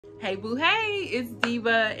Hey boo, hey, it's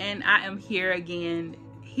Diva, and I am here again,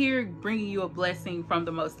 bringing you a blessing from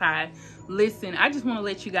the Most High. Listen, I just want to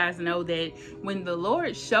let you guys know that when the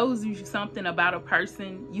Lord shows you something about a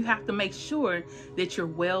person, you have to make sure that you're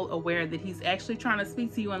well aware that He's actually trying to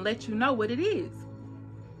speak to you and let you know what it is.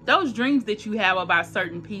 Those dreams that you have about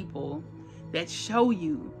certain people that show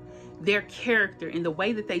you their character and the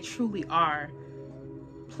way that they truly are,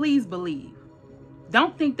 please believe.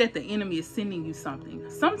 Don't think that the enemy is sending you something.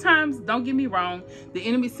 Sometimes, don't get me wrong, the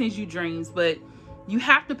enemy sends you dreams, but you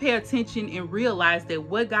have to pay attention and realize that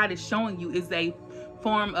what God is showing you is a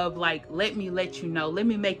form of like, let me let you know, let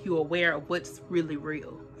me make you aware of what's really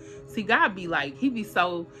real. See, God be like, he's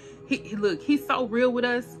so real with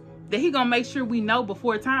us that He gonna make sure we know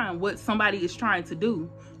before time what somebody is trying to do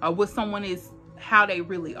or what someone is, how they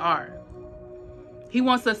really are. He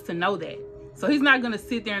wants us to know that. So He's not going to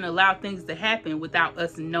sit there and allow things to happen without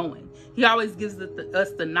us knowing. He always gives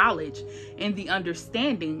us the knowledge and the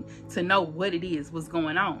understanding to know what it is, what's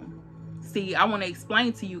going on. See, I want to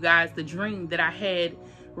explain to you guys the dream that I had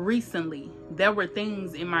recently. There were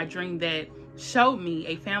things in my dream that showed me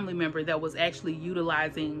a family member that was actually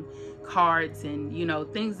utilizing cards and,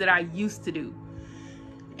 things that I used to do.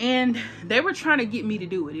 And they were trying to get me to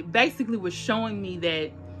do it. It basically was showing me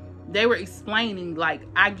that they were explaining like,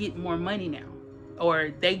 I get more money now.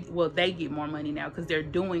 Or they get more money now because they're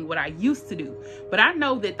doing what I used to do. But I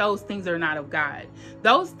know that those things are not of God.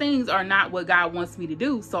 Those things are not what God wants me to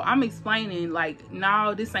do. So I'm explaining like,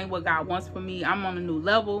 no, this ain't what God wants for me. I'm on a new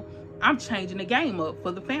level. I'm changing the game up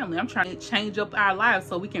for the family. I'm trying to change up our lives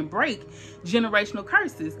so we can break generational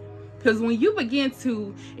curses. Because when you begin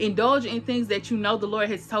to indulge in things that you know the Lord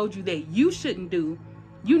has told you that you shouldn't do,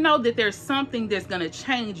 you know that there's something that's going to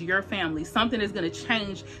change your family, something that's going to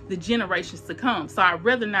change the generations to come. So I'd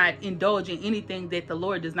rather not indulge in anything that the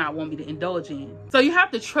Lord does not want me to indulge in. So you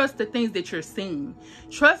have to trust the things that you're seeing.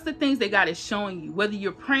 Trust the things that God is showing you. Whether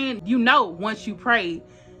you're praying, once you pray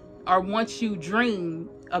or once you dream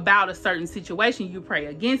about a certain situation, you pray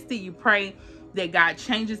against it. You pray that God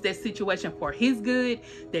changes that situation for His good,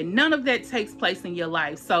 that none of that takes place in your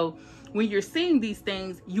life. So when you're seeing these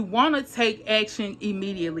things, you want to take action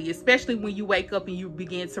immediately, especially when you wake up and you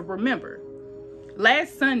begin to remember.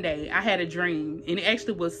 Last Sunday, I had a dream, and it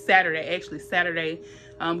actually was Saturday,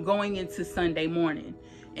 going into Sunday morning.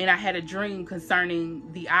 And I had a dream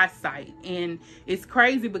concerning the eyesight. And it's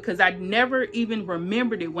crazy because I never even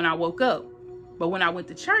remembered it when I woke up. But when I went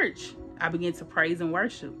to church, I began to praise and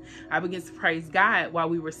worship. I began to praise God while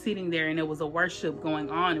we were sitting there, and there was a worship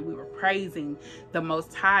going on, and we were praising the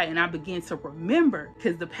Most High. And I began to remember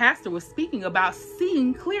because the pastor was speaking about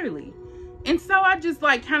seeing clearly. And so I just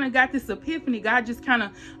kind of got this epiphany. God just kind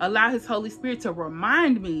of allowed His Holy Spirit to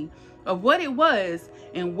remind me of what it was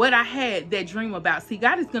and what I had that dream about. See,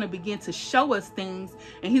 God is going to begin to show us things,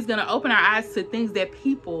 and He's going to open our eyes to things that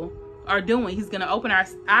people are doing. He's going to open our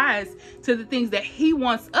eyes to the things that He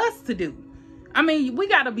wants us to do. I mean, we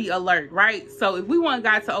got to be alert, right? So if we want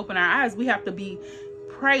God to open our eyes, we have to be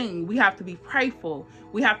praying. We have to be prayerful.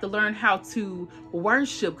 We have to learn how to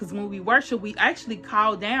worship, because when we worship, we actually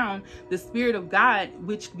call down the Spirit of God,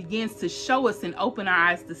 which begins to show us and open our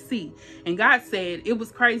eyes to see. And God said, it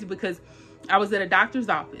was crazy because I was at a doctor's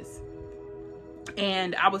office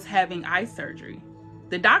and I was having eye surgery.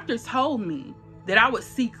 The doctor told me that I would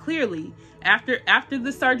see clearly after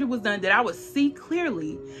the surgery was done, that I would see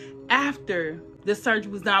clearly after the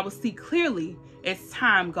surgery was done. I would see clearly as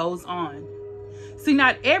time goes on. See,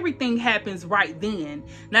 not everything happens right then.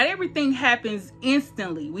 Not everything happens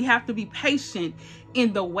instantly. We have to be patient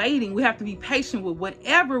in the waiting. We have to be patient with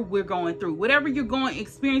whatever we're going through, whatever you're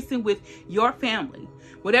experiencing with your family,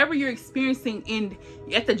 whatever you're experiencing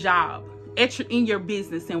at the job, in your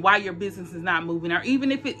business, and why your business is not moving, or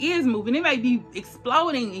even if it is moving, it may be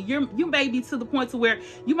exploding, and you may be to the point to where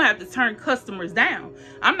you might have to turn customers down.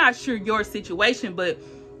 I'm not sure your situation, but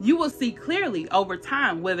you will see clearly over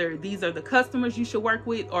time whether these are the customers you should work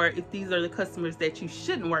with or if these are the customers that you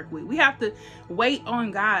shouldn't work with. We have to wait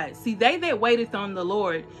on God. See, they that waiteth on the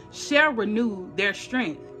Lord shall renew their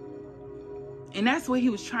strength. And that's what He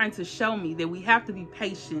was trying to show me, that we have to be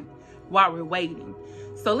patient while we're waiting.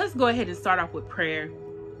 So let's go ahead and start off with prayer,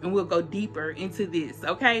 and we'll go deeper into this,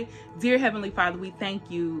 okay? Dear Heavenly Father, we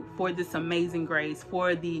thank You for this amazing grace,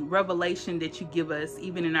 for the revelation that You give us,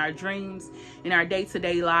 even in our dreams, in our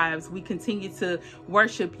day-to-day lives. We continue to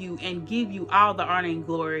worship You and give You all the honor and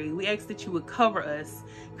glory. We ask that You would cover us,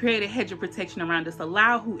 create a hedge of protection around us,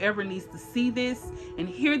 allow whoever needs to see this and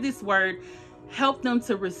hear this word Help them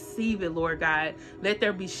to receive it, Lord God. Let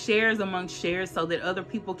there be shares among shares so that other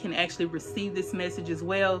people can actually receive this message as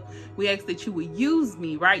well. We ask that you would use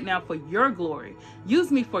me right now for your glory. Use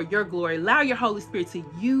me for your glory. Allow your Holy Spirit to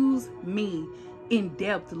use me in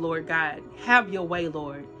depth, Lord God. Have your way,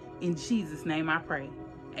 Lord. In Jesus' name I pray.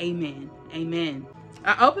 Amen. Amen.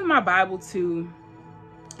 I opened my Bible to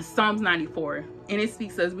Psalms 94, and it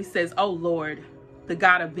speaks as we says, "Oh Lord, the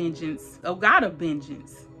God of vengeance, oh God of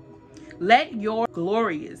vengeance, let your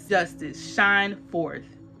glorious justice shine forth.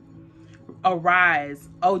 Arise,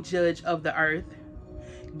 O judge of the earth.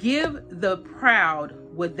 Give the proud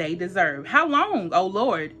what they deserve. How long, O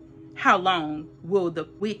Lord? How long will the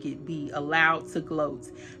wicked be allowed to gloat?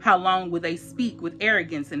 How long will they speak with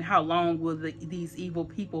arrogance? And how long will these evil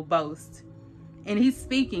people boast?" And he's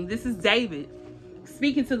speaking. This is David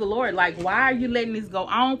speaking to the Lord, like, why are you letting this go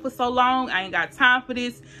on for so long? I ain't got time for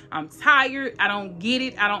this. I'm tired. I don't get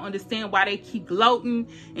it. I don't understand why they keep gloating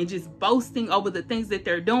and just boasting over the things that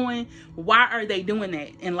they're doing. Why are they doing that?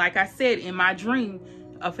 And like I said, in my dream,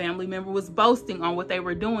 a family member was boasting on what they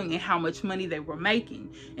were doing and how much money they were making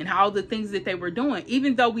and all the things that they were doing,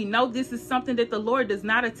 even though we know this is something that the Lord does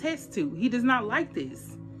not attest to. He does not like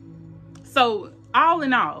this. So all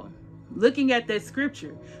in all, looking at that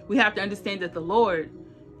scripture, we have to understand that the Lord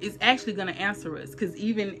is actually going to answer us, because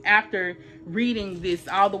even after reading this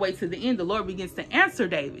all the way to the end, the Lord begins to answer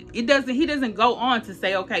David. He doesn't go on to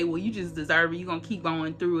say, okay, well, you just deserve it, you're going to keep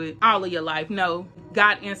going through it all of your life. No,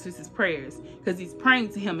 God answers his prayers because he's praying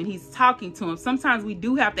to him and he's talking to him. Sometimes we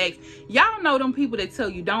do have to ask. Y'all know them people that tell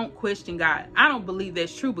you don't question God. I don't believe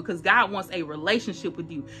that's true, because God wants a relationship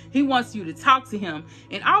with you. He wants you to talk to him.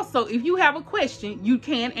 And also, if you have a question, you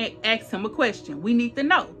can ask him a question. We need to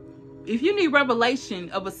know. If you need revelation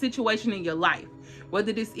of a situation in your life,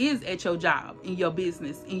 whether this is at your job, in your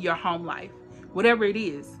business, in your home life, whatever it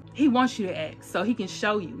is, he wants you to ask so he can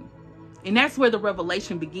show you. And that's where the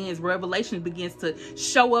revelation begins. Revelation begins to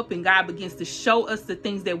show up, and God begins to show us the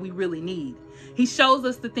things that we really need. He shows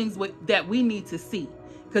us the things that we need to see.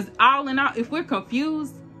 Because all in all, if we're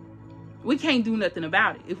confused, we can't do nothing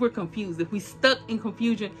about it. If we're confused, if we're stuck in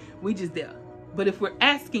confusion, we just there. But if we're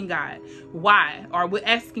asking God why, or we're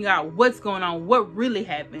asking God what's going on, what really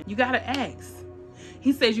happened, you got to ask.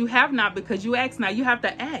 He says you have not because you ask not. You have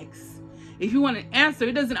to ask. If you want an answer,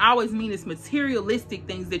 it doesn't always mean it's materialistic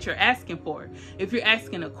things that you're asking for. If you're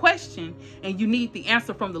asking a question and you need the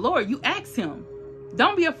answer from the Lord, you ask him.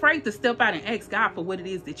 Don't be afraid to step out and ask God for what it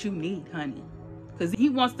is that you need, honey. Because he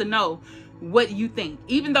wants to know what you think.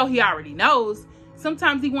 Even though he already knows,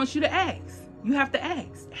 sometimes he wants you to ask. You have to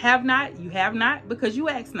ask. Have not, you have not, because you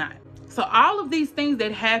ask not. So all of these things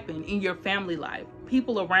that happen in your family life,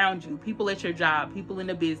 people around you, people at your job, people in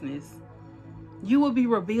the business, you will be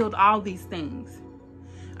revealed all these things.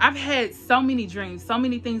 I've had so many dreams, so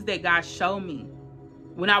many things that God showed me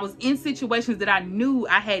when I was in situations that I knew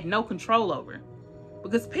I had no control over.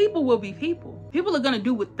 Because people will be people. People are going to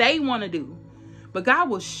do what they want to do. But God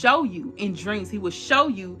will show you in dreams. He will show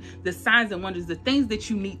you the signs and wonders, the things that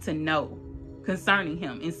you need to know concerning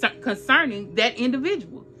him and concerning that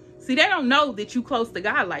individual. See, they don't know that you close to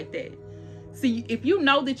God like that. See, if you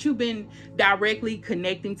know that you've been directly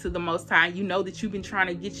connecting to the Most High, you know that you've been trying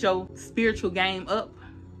to get your spiritual game up,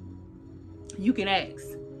 you can ask.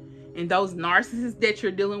 And those narcissists that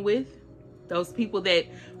you're dealing with, those people that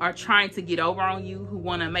are trying to get over on you, who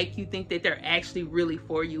want to make you think that they're actually really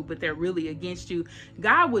for you, but they're really against you,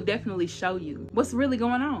 God will definitely show you what's really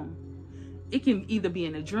going on. It can either be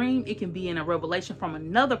in a dream, it can be in a revelation from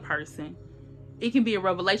another person, it can be a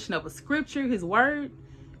revelation of a scripture, his word.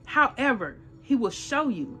 However, he will show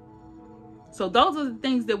you. So those are the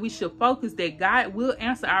things that we should focus, that God will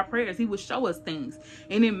answer our prayers. He will show us things.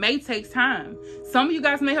 And it may take time. Some of you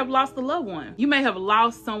guys may have lost a loved one. You may have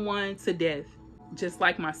lost someone to death, just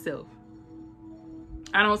like myself.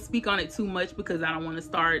 I don't speak on it too much because I don't want to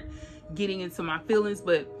start getting into my feelings,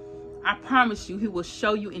 but I promise you, he will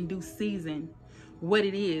show you in due season what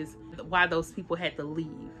it is, why those people had to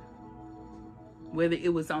leave. Whether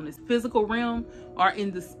it was on this physical realm or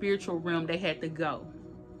in the spiritual realm, they had to go.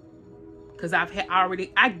 Because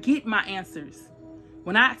I get my answers.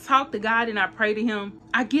 When I talk to God and I pray to him,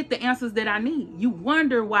 I get the answers that I need. You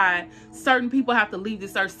wonder why certain people have to leave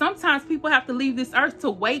this earth. Sometimes people have to leave this earth to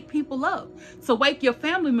wake people up, to wake your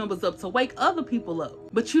family members up, to wake other people up.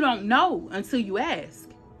 But you don't know until you ask.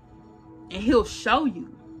 And he'll show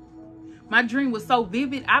you. My dream was so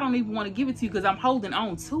vivid, I don't even want to give it to you because I'm holding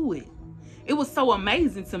on to it. It was so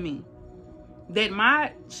amazing to me that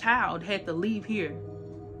my child had to leave here.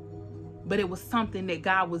 But it was something that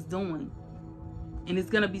God was doing. And it's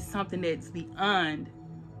going to be something that's beyond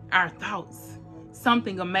our thoughts.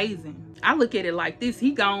 something amazing. I look at it like this.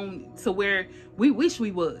 He gone to where we wish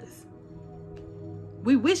we was.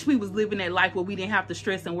 We wish we was living that life where we didn't have to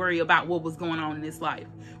stress and worry about what was going on in this life.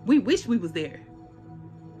 We wish we was there.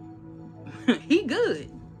 He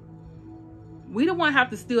good. We don't want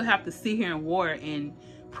to still have to sit here and war and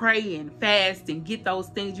pray and fast and get those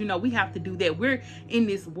things. You know, we have to do that. We're in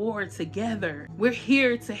this war together. We're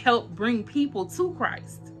here to help bring people to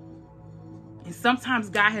Christ. And sometimes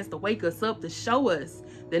God has to wake us up to show us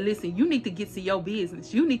that, listen, you need to get to your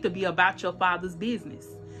business. You need to be about your Father's business.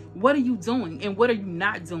 What are you doing and what are you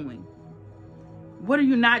not doing? What are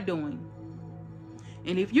you not doing?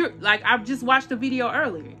 And if you're like, I've just watched a video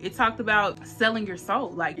earlier. It talked about selling your soul.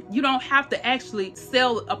 Like, you don't have to actually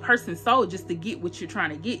sell a person's soul just to get what you're trying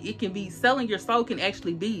to get. It can be, selling your soul can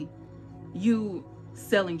actually be you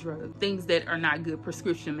selling drugs, things that are not good,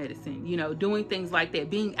 prescription medicine, you know, doing things like that,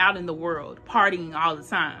 being out in the world, partying all the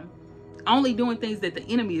time, only doing things that the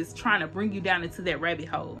enemy is trying to bring you down into that rabbit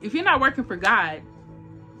hole. If you're not working for God,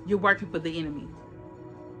 you're working for the enemy.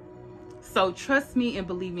 So trust me and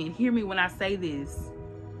believe me and hear me when I say this.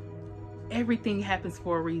 Everything happens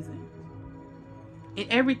for a reason. And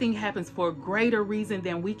everything happens for a greater reason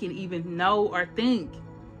than we can even know or think.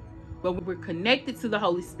 But when we're connected to the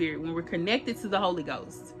Holy Spirit, when we're connected to the Holy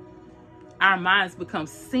Ghost, our minds become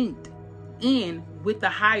synced in with the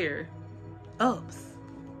higher ups,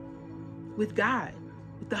 with God,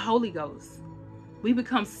 with the Holy Ghost. We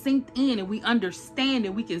become synced in and we understand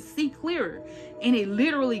and we can see clearer. And it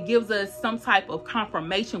literally gives us some type of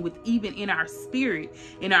confirmation with even in our spirit,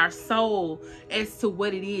 in our soul, as to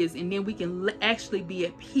what it is. And then we can actually be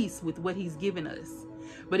at peace with what he's given us.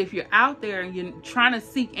 But if you're out there and you're trying to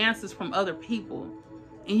seek answers from other people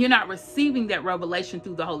and you're not receiving that revelation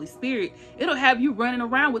through the Holy Spirit, it'll have you running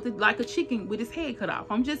around with it like a chicken with his head cut off.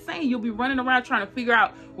 I'm just saying, you'll be running around trying to figure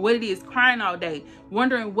out what it is, crying all day,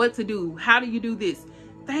 wondering what to do. How do you do this?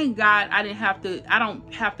 Thank God I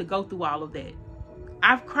don't have to go through all of that.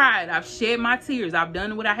 I've cried. I've shed my tears. I've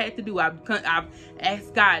done what I had to do. I've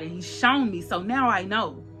asked God and he's shown me. So now I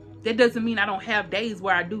know. That doesn't mean I don't have days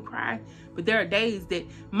where I do cry, but there are days that,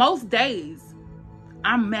 most days,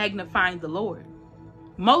 I'm magnifying the Lord.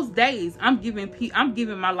 Most days I'm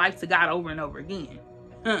giving my life to God over and over again.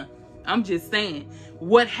 I'm just saying,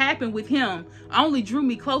 what happened with him only drew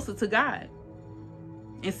me closer to God.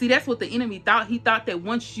 And see, that's what the enemy thought. He thought that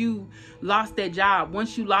once you lost that job,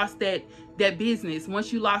 once you lost that business,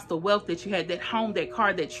 once you lost the wealth that you had, that home, that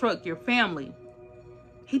car, that truck, your family,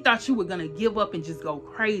 he thought you were going to give up and just go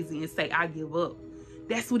crazy and say, I give up.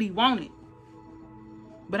 That's what he wanted.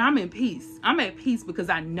 But I'm in peace. I'm at peace because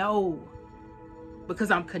I know, because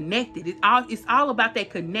I'm connected. It's all about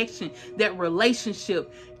that connection, that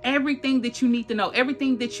relationship, everything that you need to know,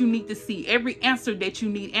 everything that you need to see, every answer that you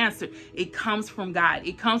need answered. It comes from God.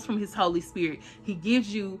 It comes from his Holy Spirit. He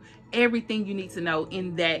gives you everything you need to know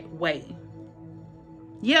in that way.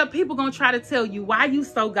 Yeah, people gonna try to tell you, why you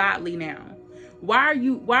so godly now? Why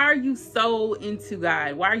are you so into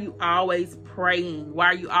God? Why are you always praying? Why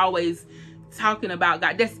are you always talking about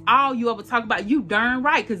God? That's all you ever talk about. You darn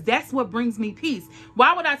right, because that's what brings me peace.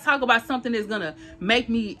 Why would I talk about something that's gonna make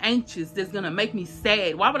me anxious, that's gonna make me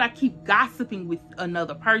sad? Why would I keep gossiping with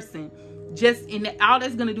another person? Just in that, all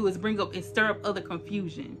that's gonna do is bring up and stir up other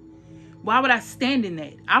confusion. Why would I stand in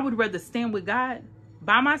that? I would rather stand with God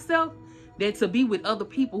by myself than to be with other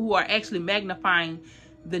people who are actually magnifying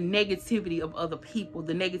the negativity of other people,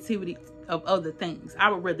 the negativity of other things.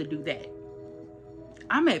 I would rather do that.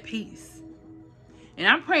 I'm at peace. And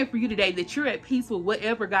I'm praying for you today that you're at peace with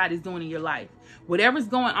whatever God is doing in your life. Whatever's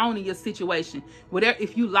going on in your situation. Whatever,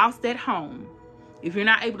 if you lost that home, if you're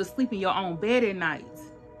not able to sleep in your own bed at night,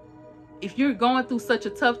 if you're going through such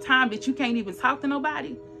a tough time that you can't even talk to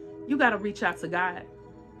nobody, you got to reach out to God.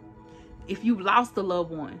 If you lost a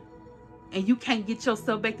loved one and you can't get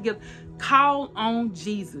yourself back together, call on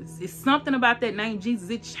Jesus. It's something about that name, Jesus.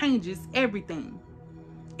 It changes everything.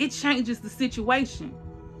 It changes the situation.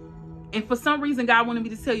 And for some reason, God wanted me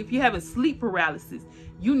to tell you, if you're having sleep paralysis,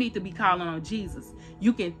 you need to be calling on Jesus.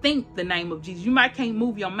 You can think the name of Jesus. You might can't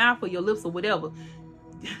move your mouth or your lips or whatever.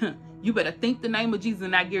 You better think the name of Jesus,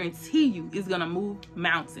 and I guarantee you it's going to move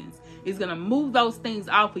mountains. It's going to move those things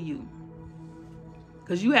off of you.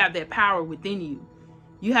 Because you have that power within you.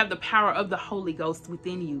 You have the power of the Holy Ghost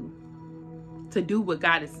within you to do what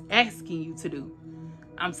God is asking you to do.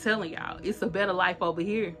 I'm telling y'all, it's a better life over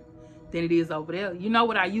here than it is over there. You know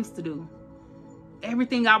what I used to do?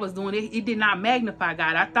 Everything I was doing, it did not magnify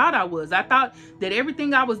God. I thought I was. I thought that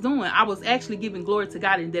everything I was doing, I was actually giving glory to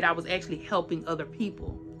God, and that I was actually helping other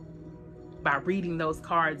people by reading those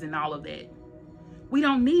cards and all of that. We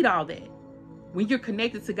don't need all that. When you're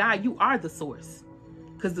connected to God, you are the source,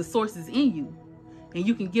 because the source is in you. And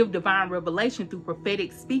you can give divine revelation through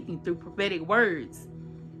prophetic speaking, through prophetic words,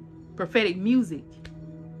 prophetic music.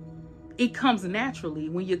 It comes naturally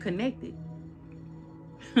when you're connected.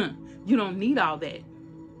 You don't need all that.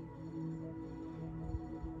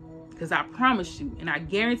 Because I promise you, and I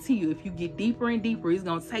guarantee you, if you get deeper and deeper, it's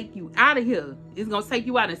going to take you out of here. It's going to take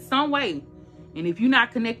you out in some way. And if you're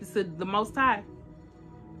not connected to the Most High,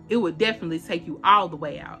 it will definitely take you all the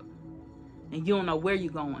way out. And you don't know where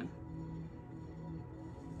you're going.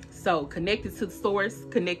 So connected to the source,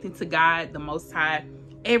 connecting to God, the Most High,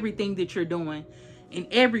 everything that you're doing, in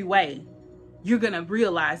every way, you're going to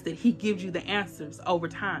realize that He gives you the answers over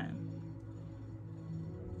time.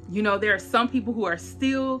 You know, there are some people who are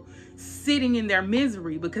still sitting in their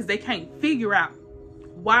misery because they can't figure out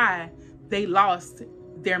why they lost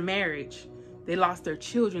their marriage. They lost their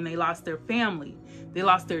children. They lost their family. They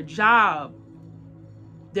lost their job.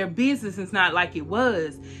 Their business is not like it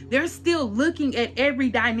was. They're still looking at every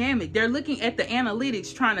dynamic. They're looking at the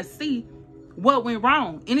analytics, trying to see what went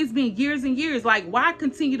wrong. And it's been years and years. Like, why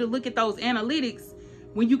continue to look at those analytics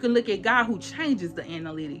when you can look at God, who changes the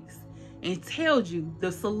analytics and tells you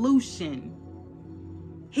the solution?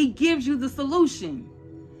 He gives you the solution.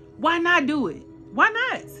 Why not do it? Why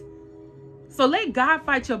not? So let God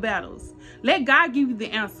fight your battles. Let God give you the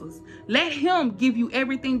answers. Let Him give you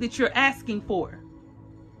everything that you're asking for.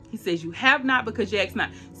 He says you have not because you ask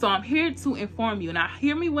not. So I'm here to inform you. Now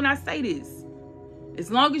hear me when I say this.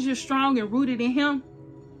 As long as you're strong and rooted in Him,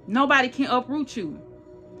 nobody can uproot you.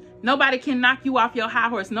 Nobody can knock you off your high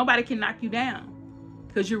horse. Nobody can knock you down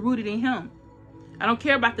because you're rooted in Him. I don't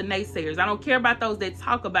care about the naysayers. I don't care about those that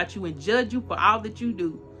talk about you and judge you for all that you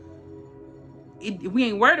do. We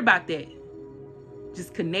ain't worried about that.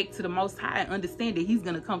 Just connect to the Most High and understand that He's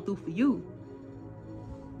going to come through for you.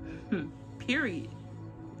 Period.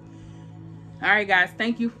 All right, guys.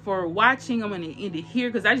 Thank you for watching. I'm going to end it here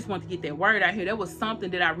because I just want to get that word out here. That was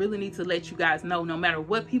something that I really need to let you guys know. No matter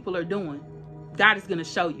what people are doing, God is going to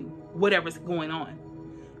show you whatever's going on.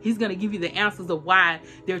 He's going to give you the answers of why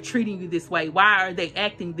they're treating you this way. Why are they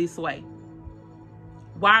acting this way?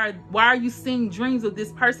 Why are you seeing dreams of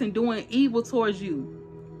this person doing evil towards you?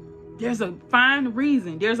 There's a fine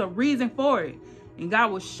reason. There's a reason for it. And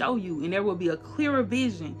God will show you, and there will be a clearer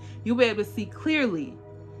vision. You'll be able to see clearly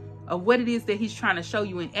of what it is that He's trying to show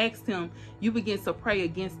you, and ask Him. You begin to pray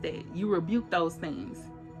against that. You rebuke those things.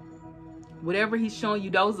 Whatever He's showing you,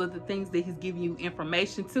 those are the things that He's giving you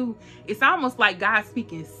information to. It's almost like God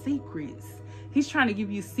speaking secrets. He's trying to give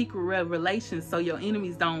you secret revelations so your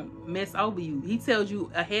enemies don't mess over you. He tells you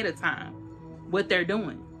ahead of time what they're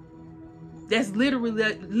doing. That's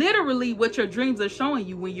literally what your dreams are showing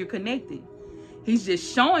you when you're connected. He's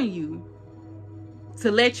just showing you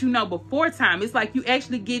to let you know before time. It's like you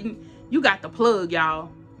actually you got the plug, y'all.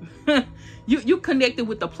 you connected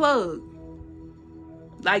with the plug.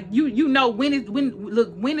 Like you know when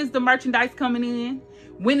is the merchandise coming in?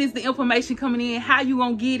 When is the information coming in? How you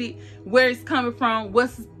gonna get it? Where it's coming from? What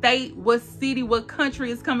state, what city, what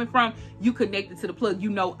country it's coming from? You connected to the plug. You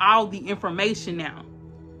know all the information now.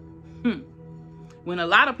 When a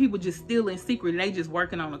lot of people just steal in secret and they just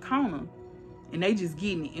working on the corner and they just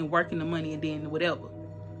getting it and working the money and then whatever.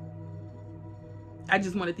 I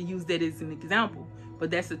just wanted to use that as an example.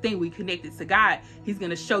 But that's the thing. We connected to God. He's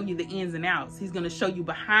going to show you the ins and outs. He's going to show you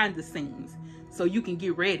behind the scenes so you can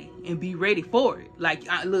get ready and be ready for it. Like,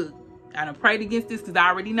 look, I done prayed against this because I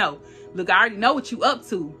already know. Look, I already know what you up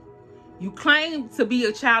to. You claim to be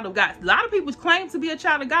a child of God. A lot of people claim to be a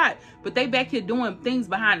child of God, but they back here doing things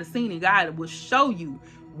behind the scene, and God will show you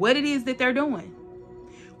what it is that they're doing,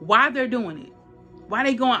 why they're doing it, why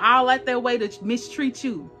they going all out their way to mistreat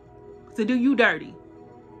you, to do you dirty.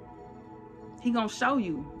 He gonna show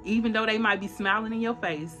you, even though they might be smiling in your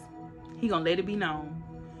face. He gonna let it be known.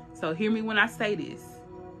 So hear me when I say this.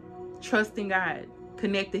 Trust in God.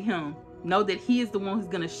 Connect to Him. Know that He is the one who's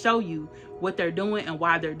gonna show you what they're doing and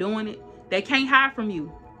why they're doing it. They can't hide from you.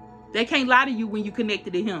 They can't lie to you when you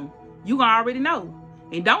connected to Him. You gonna already know.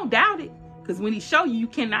 And don't doubt it. Because when He show you, you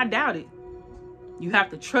cannot doubt it. You have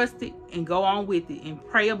to trust it and go on with it and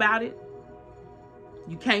pray about it.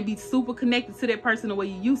 You can't be super connected to that person the way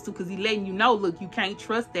you used to, because He's letting you know, look, you can't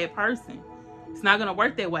trust that person. It's not going to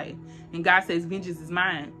work that way. And God says, vengeance is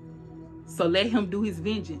mine. So let Him do His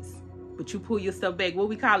vengeance. But you pull yourself back. What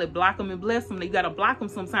we call it, block them and bless them. You got to block them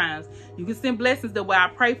sometimes. You can send blessings the way I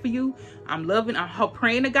pray for you. I'm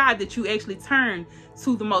praying to God that you actually turn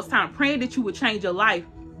to the Most High. I'm praying that you would change your life,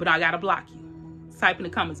 but I got to block you. Type in the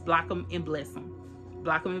comments, block them and bless them.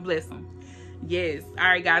 Block them and bless them. Yes. All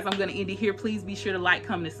right, guys, I'm going to end it here. Please be sure to like,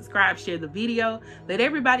 comment, and subscribe. Share the video. Let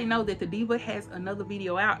everybody know that the Diva has another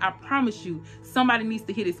video out. I promise you, somebody needs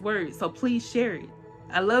to hear this word. So please share it.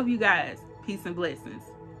 I love you guys. Peace and blessings.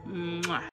 Mwah.